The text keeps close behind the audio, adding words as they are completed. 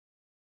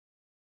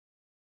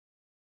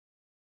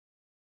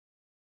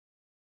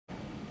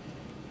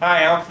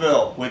Hi, I'm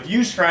Phil with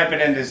U-Stripe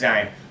and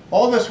Design.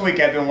 All this week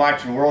I've been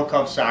watching World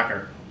Cup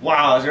soccer.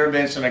 Wow, has there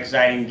been some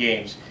exciting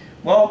games.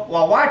 Well,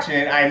 while watching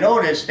it, I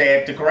noticed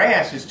that the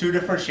grass is two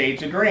different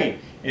shades of green,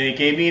 and it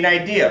gave me an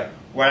idea.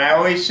 What I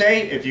always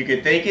say, if you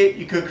could think it,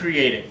 you could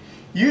create it.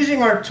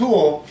 Using our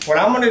tool, what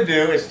I'm going to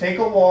do is take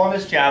a wall on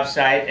this job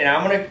site, and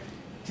I'm going to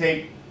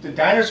take the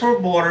dinosaur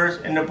borders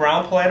and the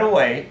brown plaid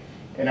away,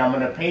 and I'm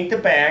going to paint the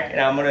back,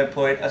 and I'm going to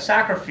put a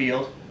soccer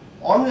field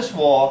on this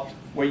wall.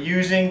 We're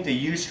using the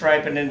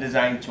U-Stripe and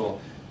Design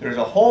tool. There's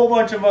a whole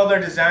bunch of other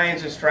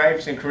designs and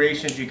stripes and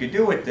creations you could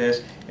do with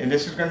this, and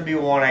this is going to be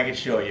one I can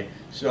show you.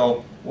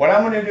 So what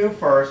I'm going to do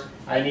first,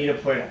 I need to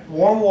put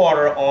warm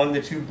water on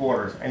the two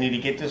borders. I need to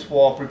get this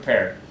wall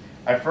prepared.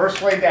 I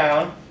first lay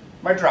down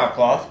my drop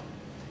cloth,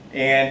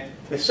 and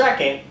the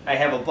second, I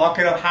have a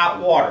bucket of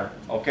hot water.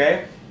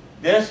 Okay,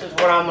 this is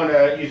what I'm going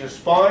to use a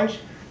sponge,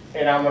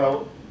 and I'm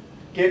going to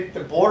get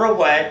the border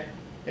wet,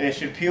 and it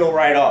should peel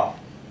right off.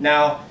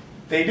 Now,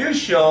 they do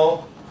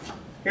show,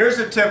 here's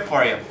a tip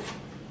for you.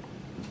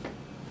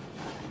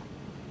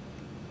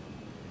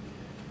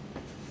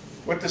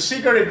 What the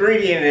secret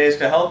ingredient is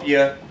to help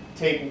you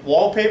take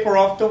wallpaper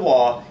off the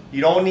wall,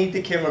 you don't need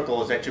the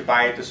chemicals that you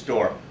buy at the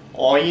store.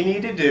 All you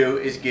need to do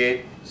is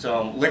get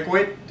some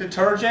liquid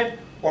detergent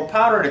or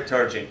powder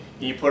detergent.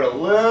 And you put a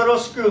little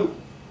scoop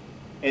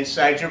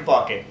inside your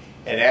bucket,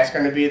 and that's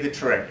going to be the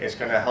trick. It's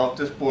going to help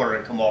this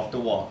border come off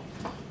the wall.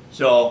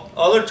 So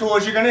other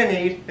tools you're going to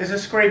need is a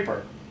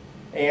scraper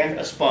and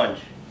a sponge.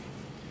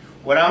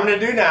 What I'm going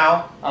to do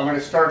now, I'm going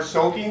to start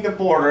soaking the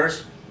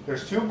borders.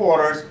 There's two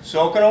borders,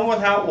 soaking them with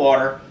hot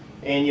water,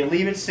 and you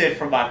leave it sit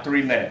for about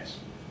 3 minutes.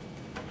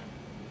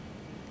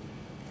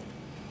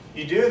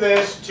 You do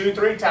this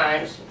 2-3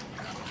 times.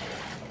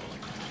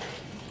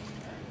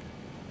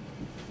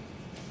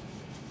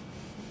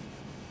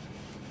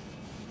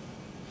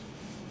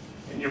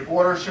 And your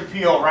border should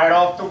peel right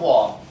off the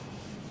wall.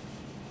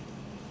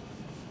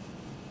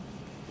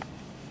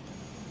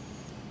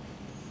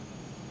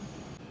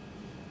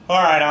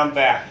 Alright, I'm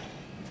back.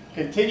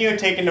 Continue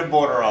taking the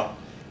border off.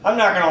 I'm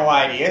not going to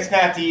lie to you, it's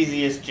not the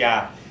easiest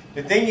job.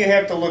 The thing you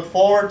have to look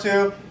forward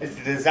to is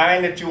the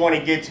design that you want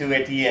to get to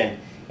at the end.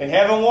 And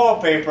having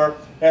wallpaper,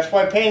 that's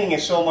why painting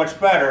is so much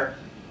better.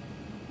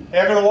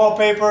 Having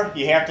wallpaper,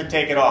 you have to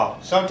take it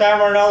off.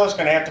 Sometime or another it's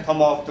going to have to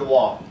come off the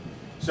wall.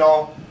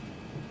 So,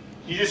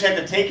 you just have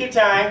to take your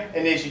time,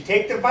 and as you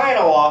take the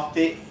vinyl off,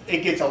 it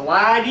gets a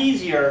lot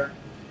easier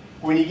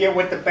when you get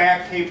with the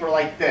back paper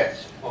like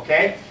this,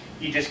 okay?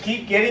 You just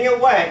keep getting it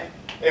wet,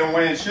 and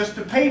when it's just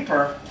the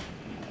paper,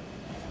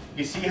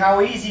 you see how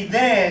easy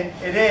then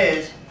it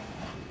is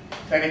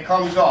that it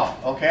comes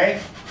off, okay?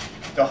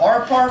 The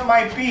hard part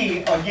might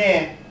be,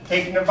 again,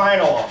 taking the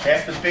vinyl off.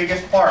 That's the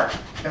biggest part.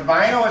 The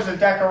vinyl is the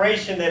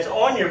decoration that's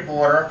on your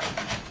border,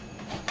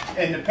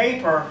 and the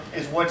paper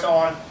is what's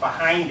on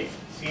behind it.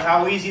 See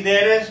how easy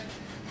that is?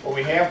 Well,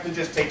 we have to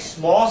just take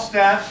small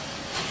steps,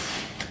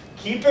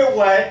 keep it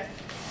wet,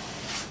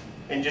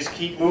 and just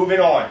keep moving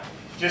on.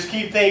 Just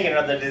keep thinking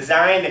of the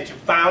design that you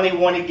finally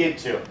want to get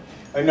to.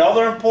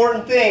 Another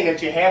important thing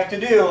that you have to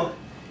do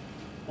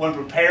when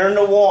preparing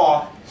the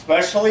wall,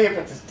 especially if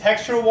it's a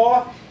texture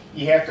wall,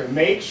 you have to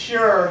make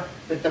sure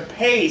that the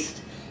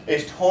paste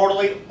is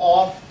totally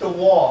off the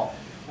wall.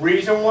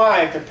 Reason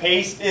why, if the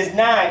paste is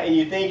not, and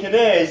you think it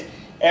is,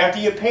 after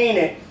you paint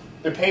it,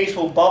 the paste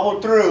will bubble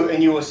through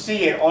and you will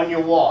see it on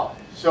your wall.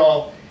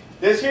 So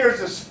this here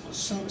is a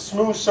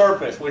smooth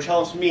surface, which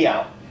helps me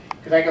out,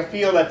 because I can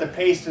feel that the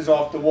paste is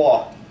off the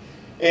wall.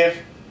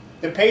 If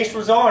the paste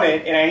was on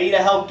it and I need to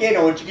help get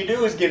it, what you can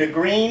do is get a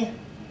green,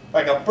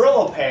 like a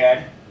Brillo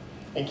pad,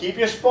 and keep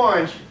your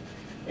sponge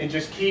and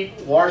just keep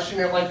washing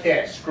it like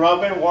that.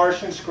 Scrubbing,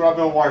 washing,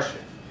 scrubbing, washing.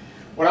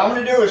 What I'm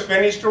going to do is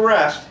finish the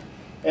rest,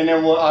 and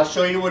then I'll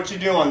show you what you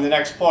do on the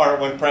next part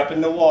when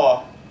prepping the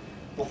wall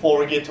before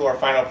we get to our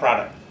final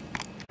product.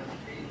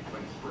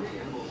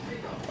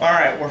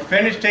 Alright, we're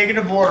finished taking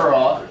the border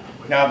off.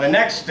 Now the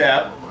next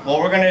step,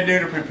 what we're going to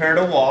do to prepare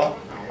the wall,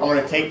 I'm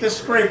going to take the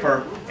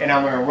scraper and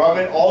I'm going to rub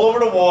it all over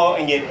the wall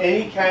and get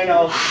any kind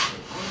of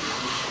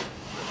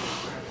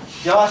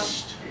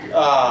dust,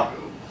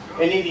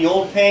 any of the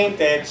old paint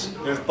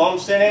there's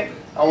bumps in it.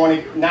 I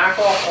want to knock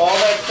off all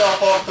that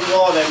stuff off the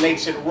wall that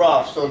makes it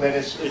rough so that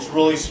it's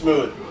really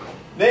smooth.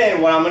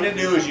 Then what I'm going to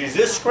do is use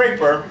this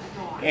scraper,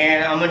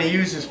 and I'm going to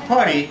use this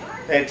putty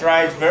that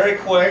dries very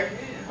quick.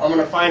 I'm going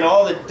to find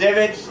all the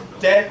divots,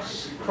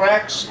 dents,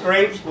 cracks,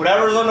 scrapes,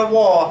 whatever's on the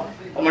wall.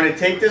 I'm going to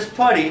take this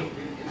putty,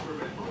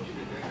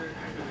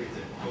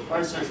 for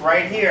instance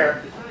right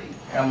here,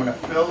 and I'm going to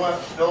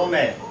fill them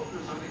in.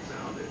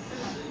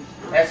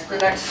 That's the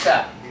next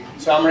step.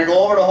 So I'm going to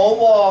go over the whole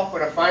wall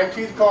with a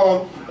fine-tooth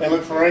comb and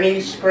look for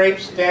any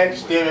scrapes,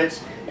 dents,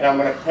 divots, and I'm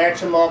going to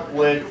patch them up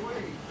with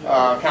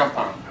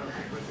compound.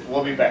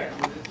 We'll be back.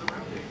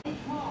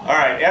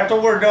 Alright, after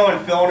we're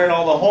done filling in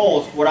all the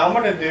holes, what I'm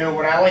going to do,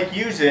 what I like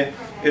using,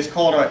 is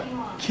called a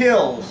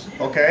Kilz,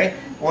 okay?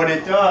 What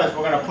it does,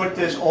 we're going to put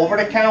this over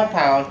the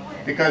compound,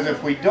 because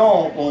if we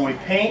don't, when we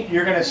paint,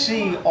 you're going to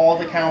see all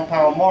the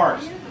compound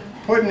marks.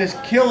 putting this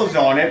Kilz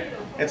on it,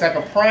 it's like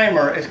a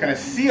primer, it's going to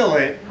seal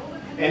it,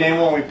 and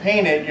then when we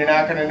paint it, you're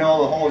not going to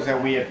know the holes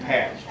that we had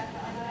patched.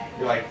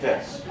 You're like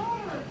this.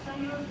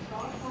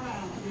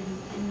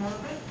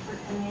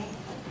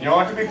 You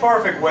don't have to be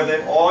perfect with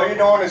it. All you're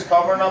doing is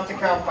covering up the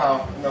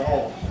compound and the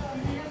holes.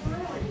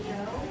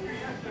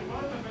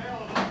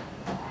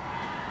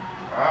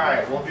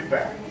 Alright, we'll be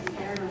back.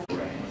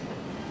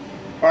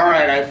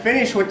 Alright, I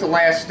finished with the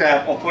last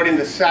step of putting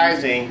the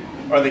sizing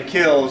or the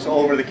Kilz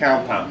over the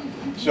compound.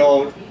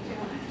 So,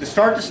 to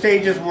start the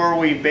stages where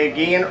we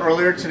began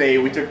earlier today,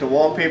 we took the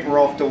wallpaper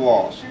off the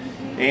walls.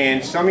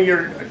 And some of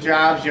your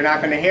jobs, you're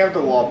not going to have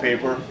the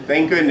wallpaper.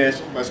 Thank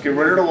goodness. Let's get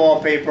rid of the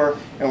wallpaper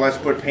and let's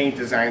put paint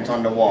designs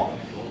on the wall.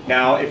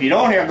 Now, if you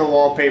don't have the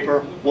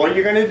wallpaper, what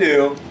you're going to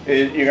do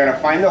is you're going to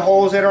find the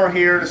holes that are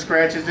here, the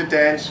scratches, the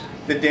dents,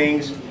 the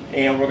dings,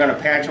 and we're going to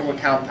patch them with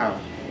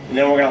compound. And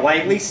then we're going to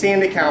lightly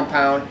sand the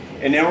compound,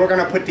 and then we're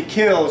going to put the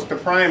Kilz, the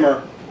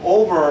primer,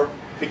 over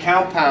the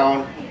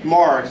compound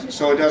marks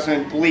so it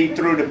doesn't bleed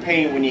through the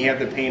paint when you have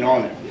the paint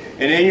on it.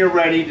 And then you're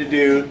ready to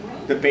do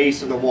the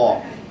base of the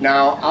wall.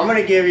 Now, I'm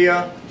going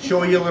to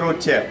show you a little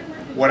tip.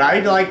 What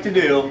I'd like to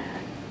do,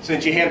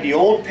 since you have the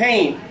old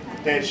paint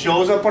that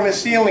shows up on the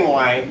ceiling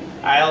line,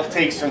 I'll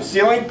take some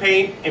ceiling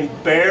paint and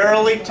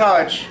barely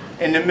touch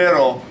in the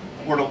middle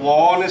where the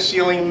wall and the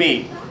ceiling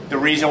meet. The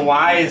reason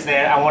why is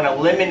that I want to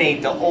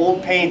eliminate the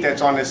old paint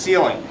that's on the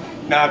ceiling.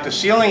 Now, if the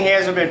ceiling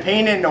hasn't been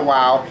painted in a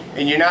while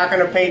and you're not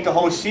going to paint the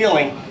whole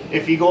ceiling,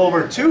 if you go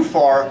over too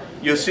far,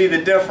 you'll see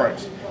the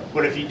difference.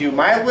 But if you do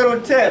my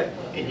little tip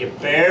and you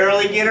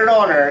barely get it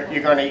on there,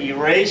 you're going to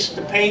erase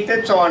the paint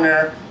that's on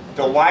there.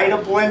 The white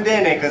will blend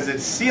in it because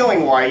it's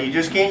ceiling white. You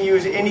just can't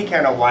use any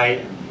kind of white,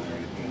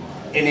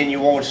 and then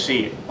you won't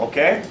see it,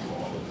 okay?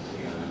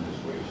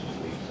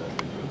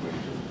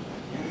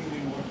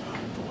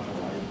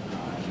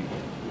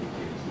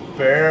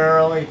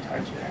 Barely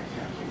touch it.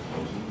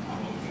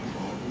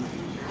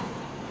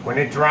 When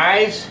it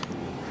dries,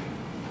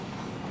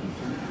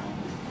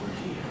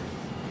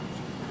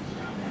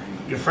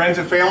 your friends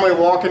and family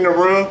walk in the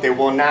room, they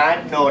will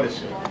not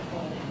notice it.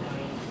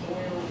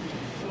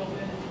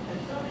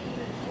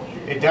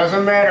 It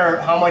doesn't matter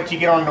how much you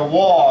get on the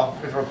wall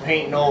because we're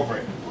painting over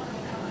it.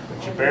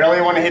 But you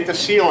barely want to hit the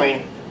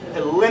ceiling,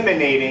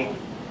 eliminating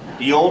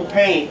the old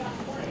paint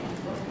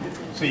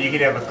so you can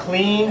have a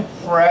clean,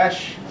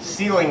 fresh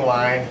ceiling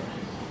line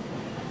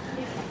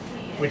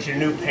with your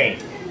new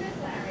paint.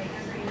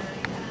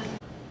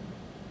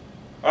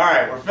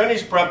 Alright, we're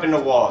finished prepping the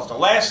walls. The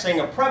last thing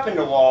of prepping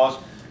the walls,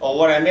 or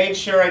what I made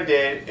sure I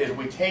did, is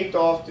we taped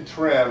off the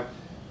trim,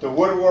 the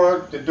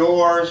woodwork, the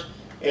doors,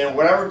 and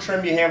whatever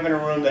trim you have in the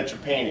room that you're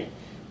painting.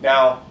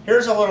 Now,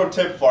 here's a little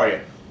tip for you.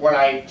 When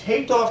I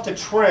taped off the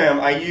trim,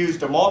 I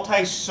used a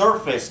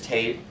multi-surface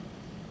tape,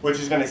 which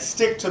is going to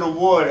stick to the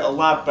wood a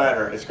lot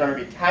better. It's going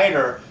to be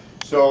tighter,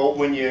 so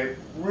when you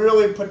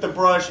really put the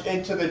brush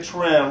into the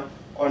trim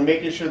on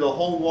making sure the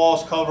whole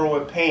wall's covered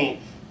with paint,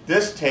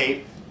 this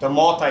tape, the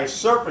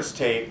multi-surface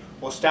tape,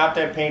 will stop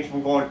that paint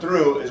from going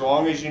through as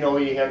long as you know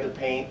you have the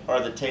paint or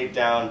the tape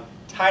down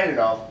tight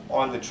enough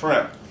on the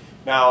trim.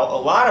 Now, a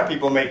lot of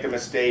people make the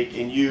mistake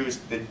and use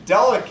the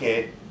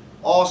delicate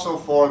also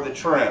for the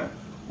trim,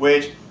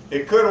 which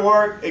it could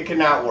work, it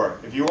cannot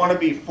work. If you want to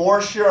be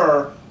for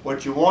sure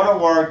what you want to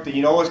work that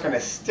you know is going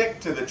to stick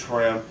to the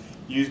trim,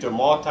 use the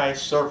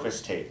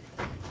multi-surface tape.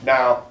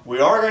 Now, we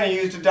are going to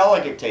use the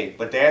delicate tape,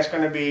 but that's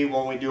going to be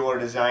when we do our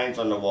designs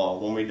on the wall,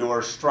 when we do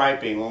our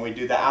striping, when we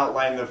do the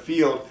outline of the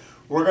field,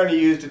 we're going to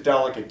use the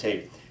delicate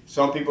tape.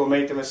 Some people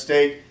make the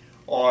mistake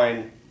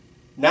on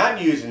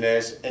not using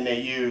this and they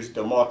use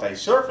the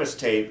multi-surface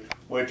tape,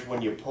 which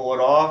when you pull it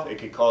off, it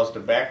could cause the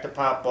back to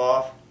pop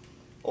off,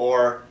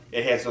 or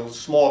it has those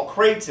small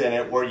crates in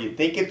it where you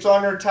think it's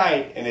on there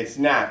tight and it's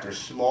not. There's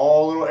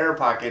small little air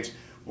pockets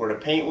where the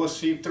paint will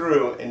seep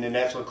through, and then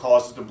that's what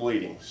causes the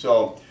bleeding.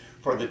 So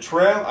for the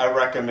trim, I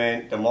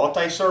recommend the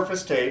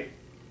multi-surface tape,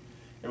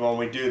 and when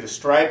we do the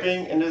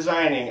striping and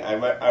designing,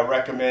 I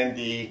recommend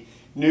the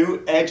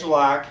new Edge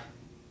Lock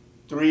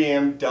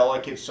 3M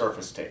delicate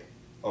surface tape.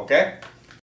 Okay?